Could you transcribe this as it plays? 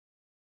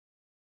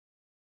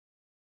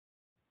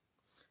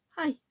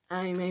Hi,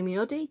 I'm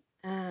AmieOddie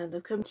and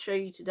I've come to show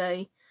you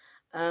today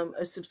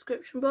a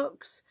subscription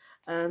box,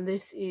 and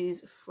this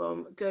is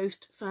from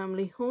Ghost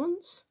Family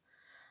Haunts.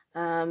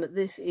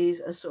 This is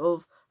a sort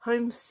of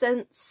home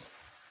sense,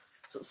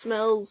 sort of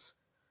smells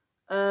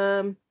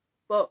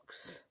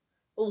box,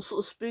 all sort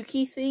of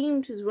spooky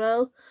themed as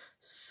well.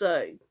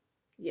 So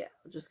yeah,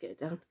 I'll just get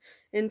down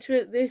into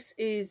it. This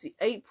is the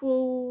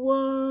April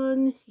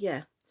one,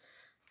 yeah.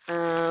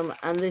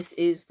 And this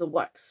is the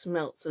wax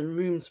melts and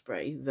room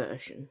spray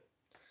version.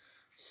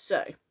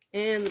 So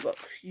in the box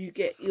you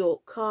get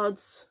your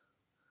cards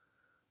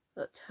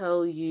that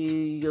tell you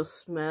your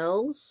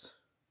smells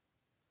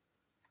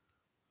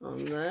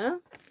on there,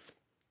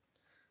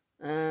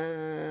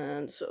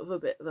 and sort of a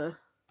bit of a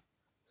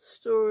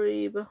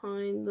story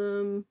behind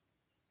them.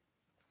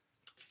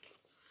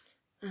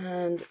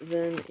 And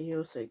then you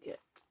also get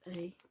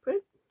a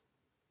print.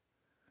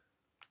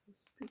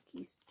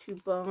 Spooky two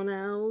barn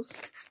owls.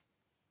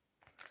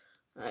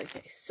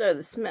 Okay, so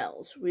the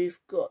smells. We've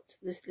got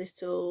this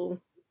little,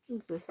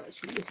 what's this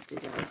actually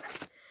listed as?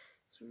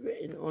 It's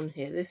written on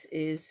here. This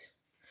is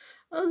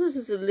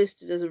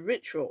listed as a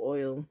ritual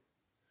oil.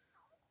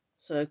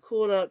 So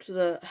call out to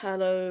the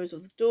hallows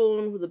of the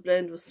dawn with a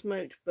blend of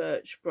smoked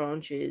birch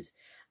branches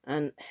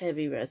and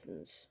heavy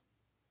resins.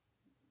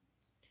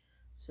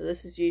 So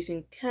this is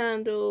using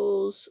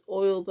candles,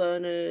 oil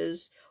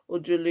burners, or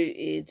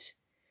diluted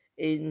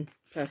in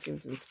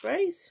perfumes and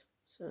sprays.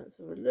 So let's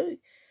have a look.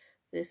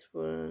 This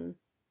one.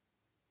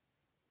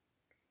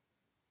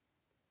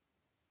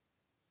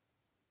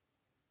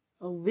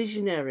 Oh,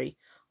 visionary.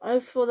 I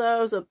thought that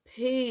was a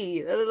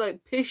P. That looked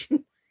like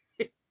Pictionary.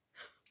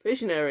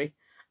 Pictionary.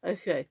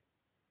 Okay.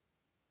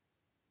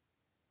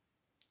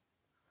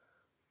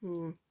 I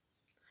don't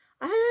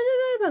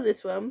know about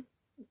this one.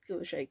 Let's give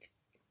it a shake.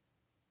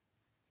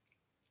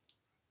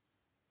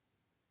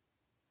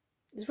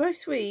 It's very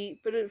sweet,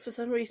 but for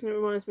some reason it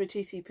reminds me of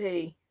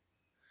TCP.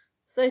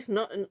 So it's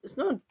not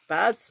a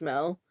bad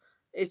smell.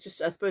 It's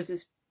just, I suppose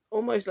it's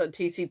almost like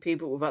TCP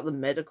but without the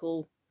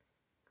medical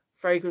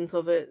fragrance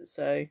of it.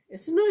 So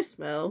it's a nice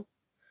smell.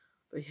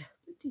 But yeah,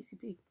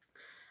 TCP.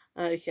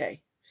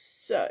 Okay,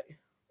 so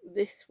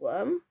this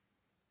one.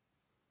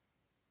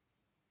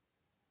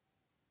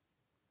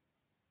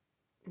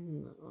 I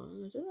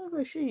don't know if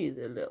I show you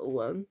the little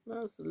one.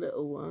 That's the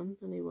little one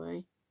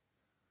anyway.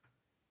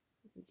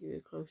 I'll give you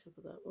a close up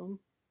of that one.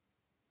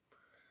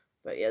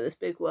 But yeah, this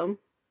big one.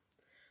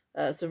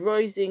 It's a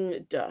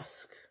Rising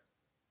Dusk.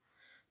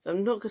 So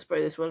I'm not going to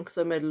spray this one because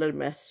I made a load of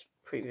mess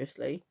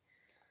previously.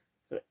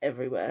 Got it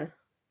everywhere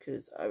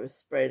because I was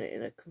spraying it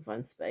in a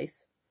confined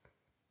space.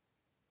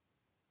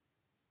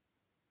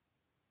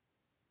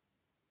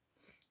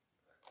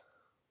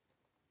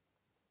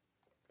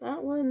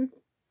 That one,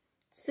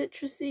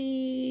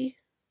 citrusy,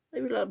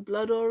 maybe like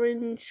blood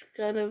orange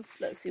kind of.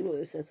 Let's see what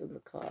it says on the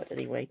card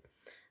anyway.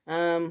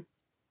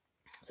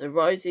 So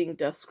Rising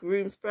Dusk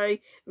Room Spray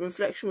in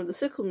reflection with the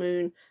sickle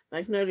moon,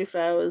 magnolia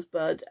flowers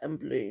bud and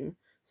bloom,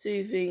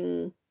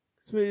 soothing,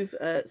 smooth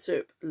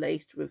syrup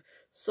laced with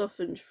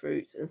softened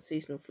fruits and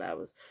seasonal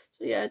flowers.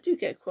 So yeah, I do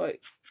get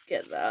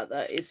that.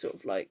 That is sort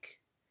of like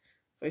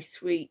very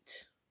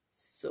sweet,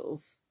 sort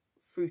of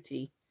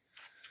fruity.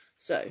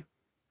 So,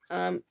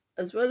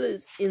 as well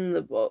as in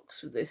the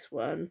box with this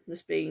one,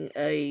 this being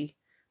a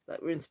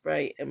like room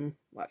spray and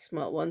wax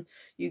melt one,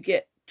 you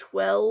get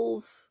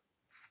 12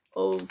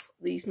 of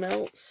these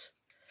melts.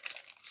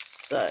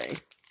 So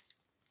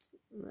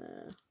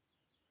there,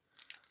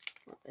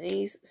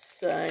 these.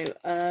 So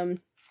I'm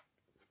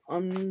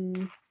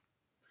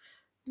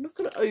not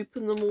going to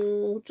open them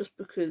all just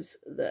because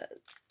that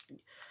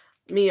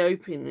me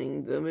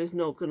opening them is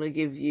not going to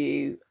give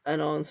you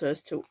an answer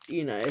as to,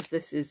 you know, if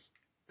this is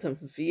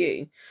something for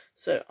you.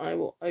 So I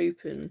will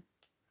open.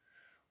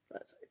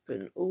 Let's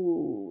open.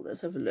 Oh,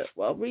 let's have a look.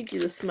 Well, I'll read you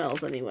the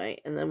smells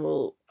anyway, and then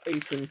we'll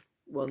open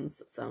ones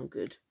that sound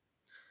good.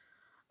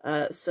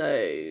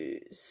 So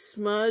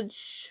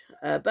smudge,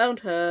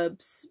 bound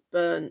herbs,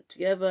 burnt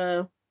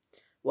together,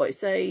 white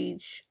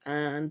sage,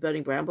 and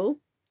burning bramble.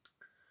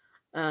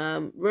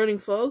 Rolling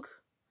fog,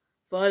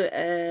 violet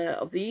air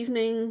of the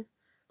evening,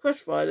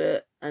 crushed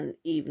violet, and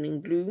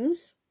evening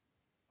blooms.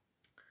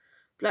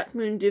 Black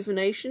moon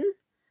divination,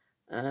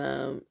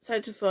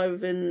 sanctify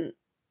within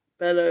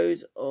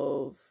bellows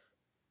of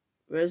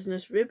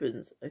resinous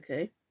ribbons.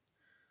 Okay,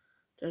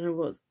 don't know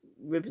what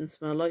ribbons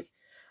smell like.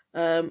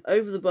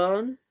 Over the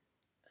barn.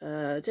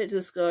 Take to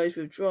the skies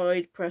with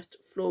dried, pressed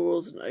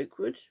florals and oak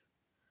wood.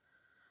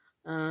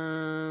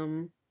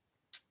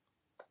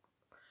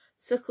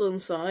 Sickle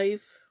and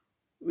scythe,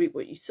 reap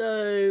what you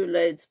sow,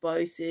 layered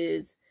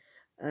spices,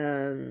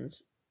 and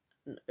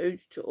an ode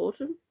to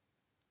autumn.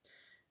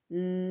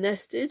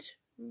 Nested,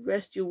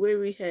 rest your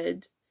weary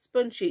head,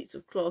 spun sheets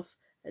of cloth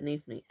and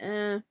evening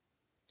air.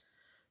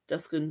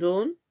 Dusk and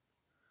dawn,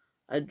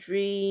 a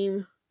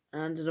dream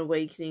and an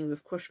awakening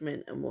with crushed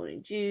mint and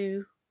morning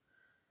dew.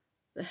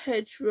 The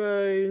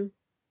hedgerow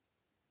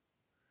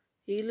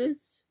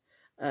healers,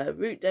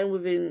 root down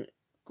within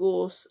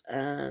gorse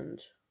and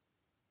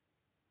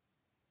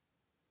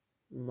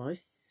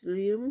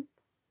mycelium.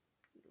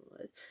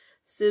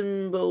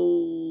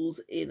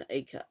 Symbols in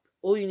a cup.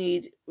 All you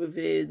need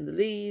within the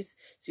leaves,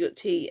 so you got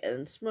tea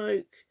and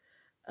smoke.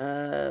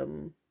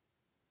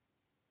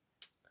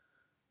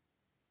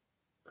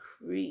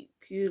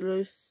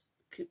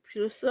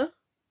 Crepulsa.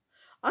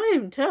 I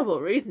am terrible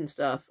at reading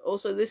stuff.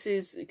 Also, this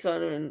is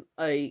kind of in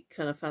a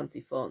kind of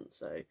fancy font,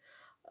 so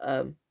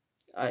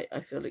I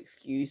feel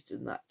excused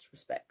in that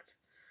respect.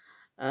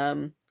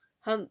 Hunt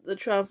the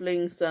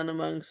travelling sun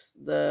amongst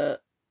the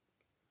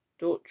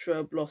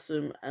Daughtra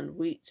blossom and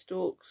wheat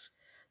stalks.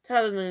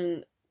 Talon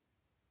and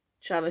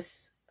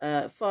chalice,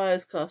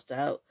 fires cast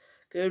out.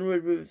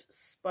 Goenwood with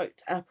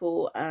spiked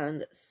apple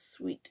and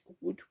sweet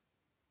wood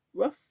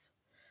ruff.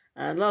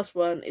 And last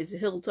one is a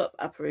hilltop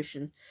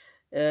apparition.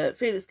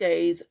 Felix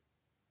gaze,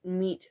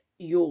 meet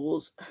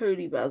yours,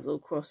 holy basil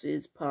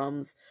crosses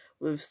palms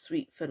with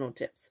sweet fennel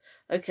tips.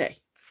 Okay,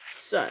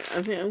 so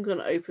I think I'm going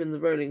to open the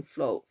rolling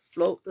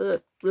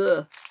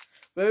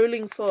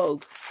rolling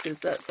fog, because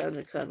that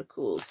sounded kind of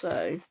cool.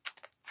 So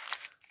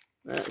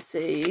let's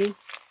see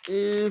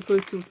if I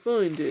can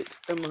find it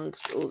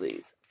amongst all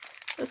these.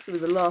 That's going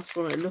to be the last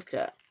one I look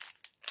at.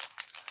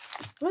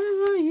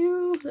 Where are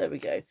you? There we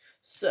go.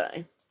 So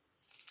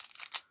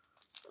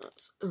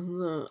that's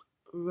the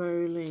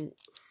rolling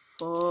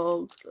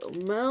fog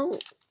little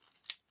melt.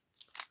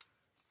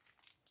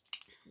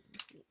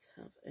 Let's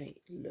have a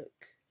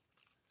look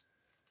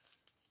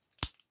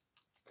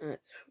at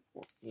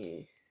what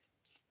you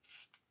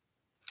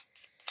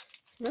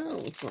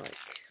smells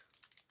like.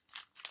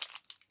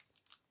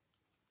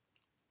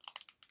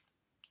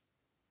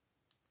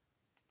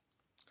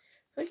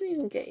 If I can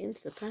even get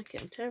into the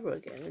packet, I'm terrible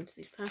at getting into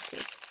these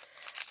packets.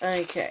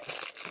 Okay.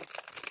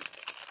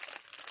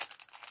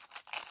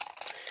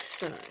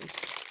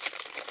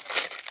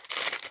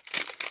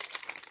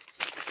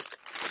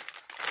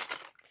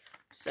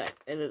 So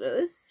edit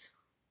this.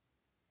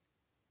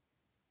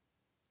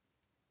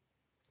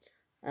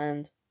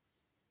 And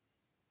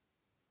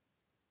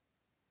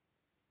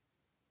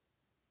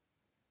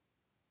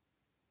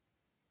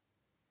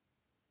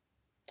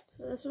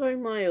so that's very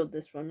mild,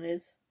 this one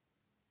is.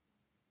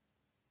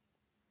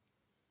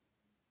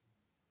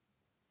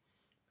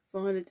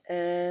 Violet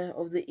air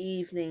of the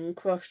evening,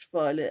 crushed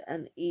violet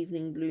and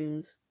evening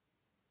blooms.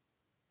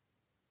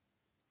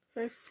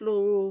 Very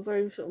floral,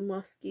 very sort of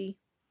musky,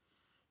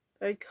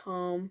 very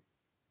calm.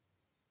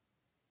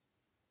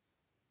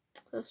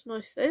 That's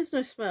nice. There's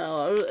no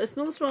smell. It's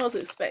not the smell I was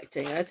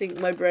expecting. I think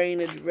my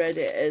brain had read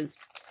it as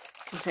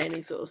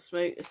containing sort of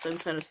smoke, some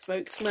kind of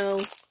smoke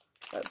smell,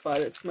 like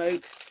violet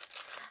smoke.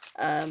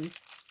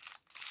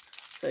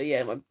 So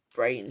yeah, my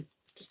brain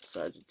just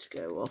decided to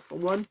go off on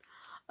one.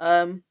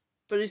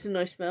 But it's a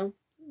nice smell.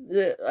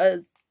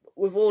 As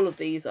with all of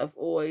these, I've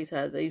always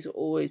had, these have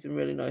always been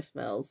really nice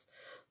smells.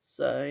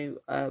 So,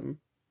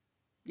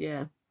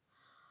 yeah.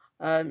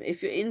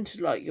 If you're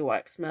into like your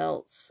wax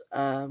melts,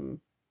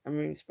 and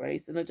room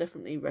sprays, then I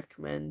definitely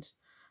recommend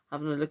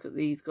having a look at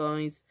these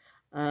guys.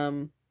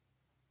 It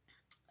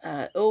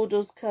all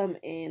does come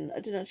in, I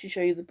didn't actually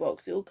show you the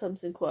box, it all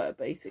comes in quite a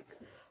basic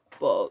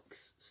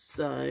box,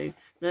 so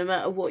no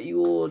matter what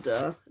you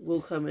order, it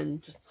will come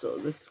in just sort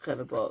of this kind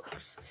of box.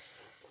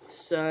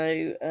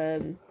 So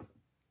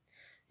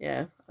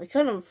yeah, I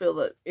kind of feel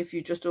that if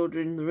you're just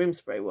ordering the room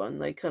spray one,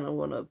 they kind of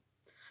want to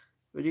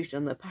reduce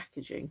down their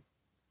packaging,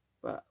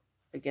 but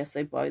I guess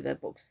they buy their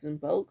boxes in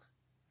bulk.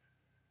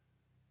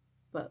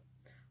 But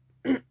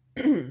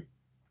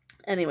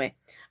anyway,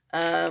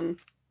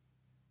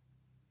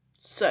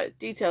 so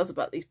details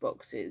about these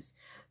boxes.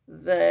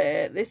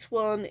 This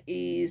one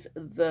is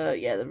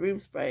the room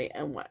spray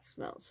and wax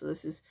melt. So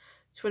this is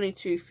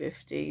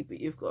 $22.50, but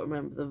you've got to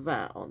remember the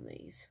VAT on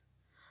these.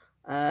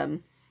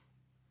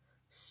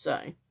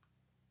 So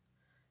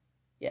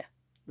yeah,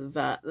 the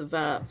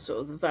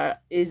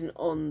VAT isn't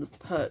on the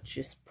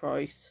purchase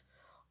price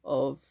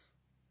of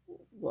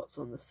what's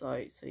on the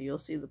site. So you'll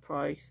see the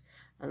price,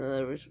 and then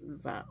there is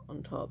VAT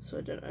on top. So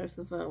I don't know if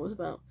the VAT was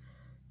about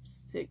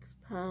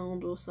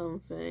 £6 or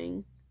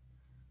something.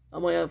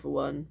 On my other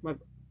one, my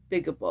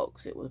bigger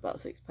box, it was about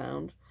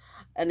 £6.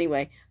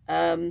 Anyway,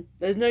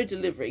 there's no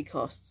delivery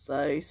costs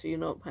though, so you're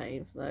not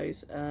paying for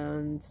those.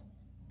 And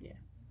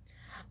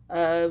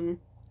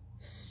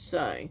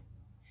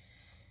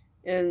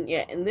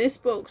yeah, in this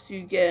box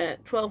you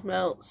get 12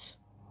 melts,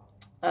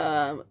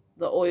 the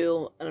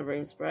oil, and a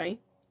room spray.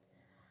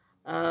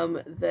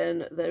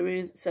 Then there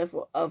is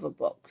several other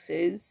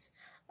boxes.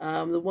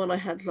 The one I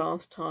had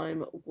last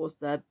time was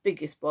their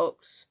biggest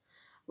box,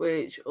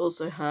 which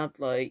also had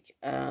like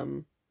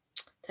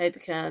taper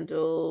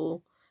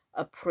candle,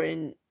 a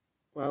print,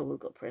 well, we've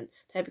got print,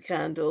 taper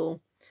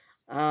candle,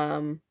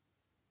 and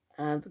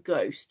the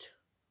ghost.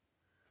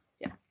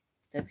 Yeah,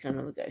 taper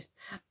candle and the ghost.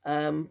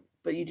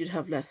 But you did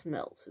have less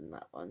melts in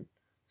that one.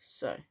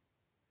 So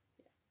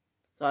yeah.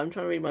 So I'm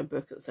trying to read my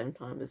book at the same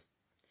time as,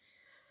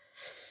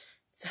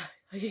 so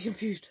I get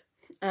confused.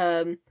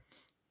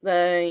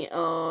 They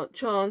are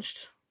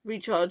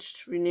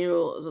recharged,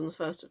 renewal is on the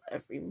 1st of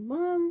every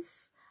month.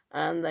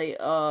 and they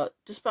are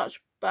dispatched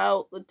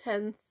about the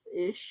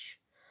 10th-ish.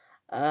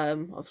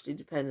 Obviously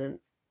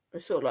dependent.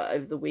 It's sort of like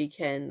over the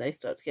weekend they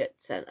start to get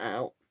sent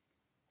out.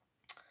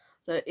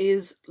 There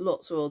is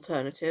lots of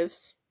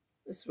alternatives.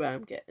 This is where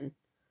I'm getting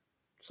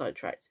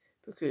sidetracked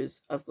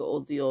because I've got all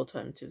the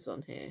alternatives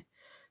on here.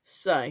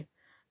 So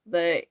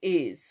there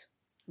is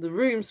the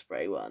room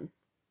spray one,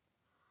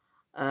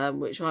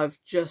 which I've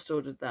just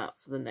ordered that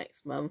for the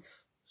next month.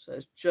 So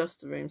it's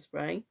just the room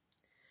spray.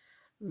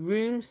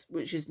 Rooms,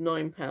 which is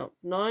 £9,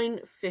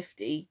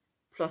 £9.50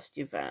 plus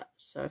your VAT.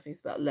 So I think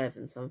it's about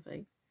 11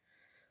 something.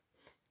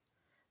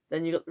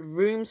 Then you got the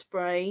room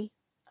spray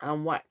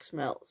and wax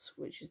melts,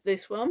 which is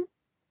this one.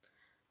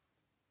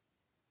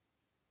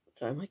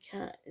 So my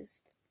cat is...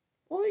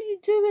 What are you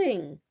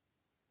doing?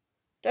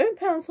 Don't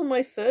pounce on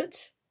my foot.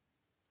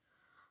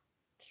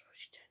 What are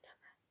you doing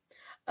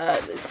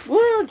down there?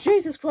 Whoa,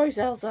 Jesus Christ,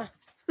 Elsa.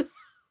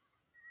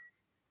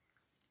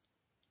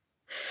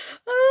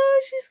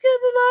 Oh, she's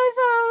scared the life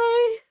out of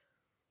me.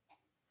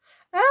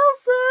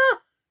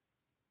 Elsa!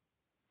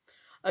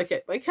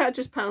 Okay, my cat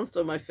just pounced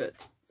on my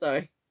foot.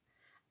 Sorry.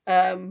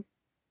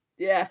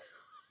 Yeah.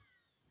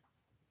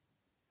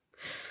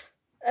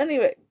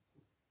 Anyway,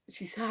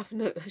 she's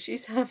having a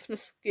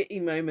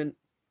skitty moment.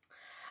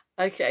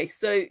 Okay,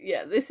 so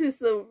yeah, this is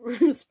the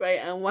room spray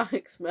and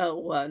wax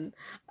melt one.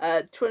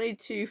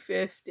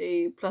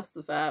 $22.50 plus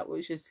the VAT,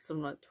 which is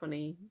something like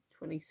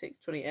 26,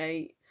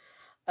 28.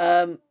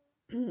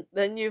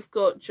 Then you've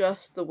got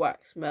just the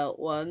wax melt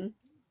one,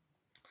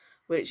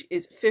 which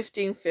is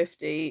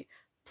 $15.50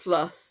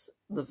 plus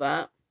the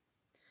VAT.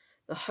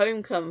 The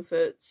home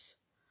comforts,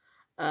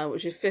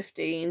 which is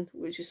 15,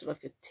 which is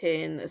like a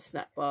tin, a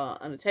snack bar,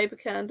 and a taper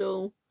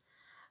candle.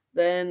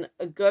 Then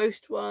a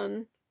ghost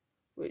one,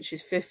 which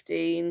is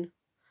 15.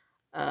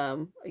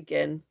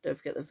 Again, don't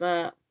forget the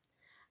VAT.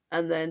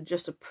 And then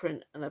just a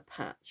print and a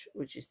patch,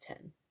 which is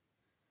 10.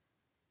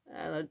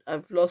 And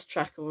I've lost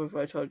track of whether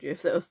I told you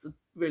if that was the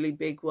really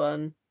big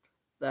one.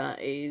 That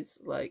is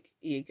like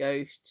your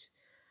ghost,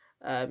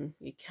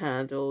 your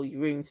candle,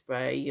 your room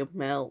spray, your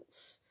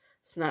melts,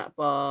 snack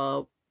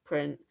bar,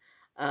 print,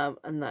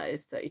 and that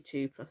is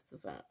 32 plus the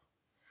VAT.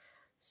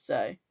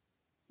 So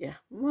yeah,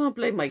 well, I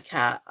blame my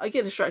cat. I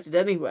get distracted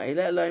anyway,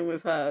 let alone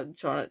with her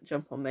trying to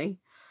jump on me.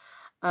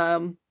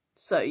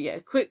 So yeah,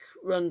 quick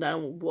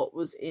rundown of what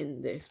was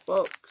in this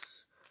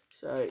box.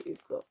 So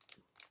you've got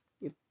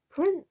your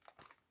print,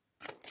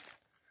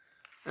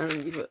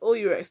 and you've got all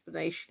your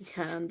explanation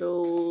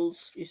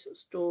candles, your sort of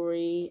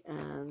story,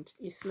 and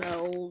your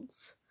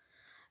smells,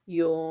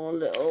 your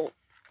little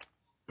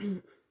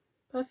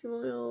perfume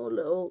oil,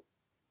 little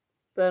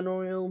burn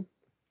oil,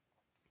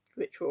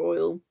 ritual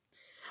oil,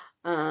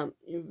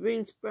 your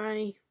room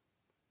spray,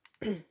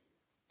 and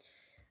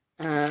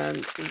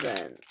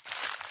then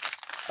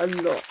a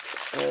lot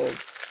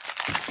of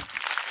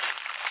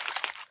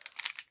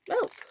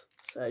melt.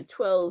 So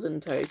 12 in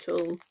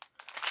total.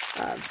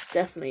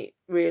 Definitely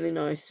really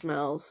nice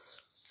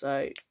smells,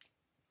 so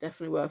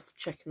definitely worth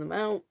checking them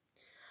out.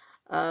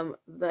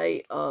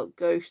 They are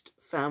Ghost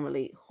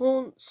Family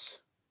Haunts.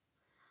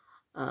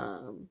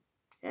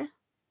 Yeah,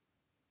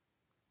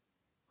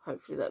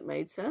 hopefully that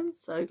made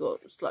sense. I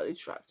got slightly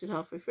distracted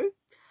halfway through.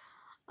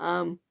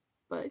 But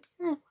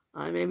yeah,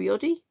 I'm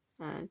AmieOddie,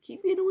 and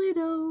keep being a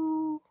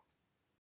weirdo.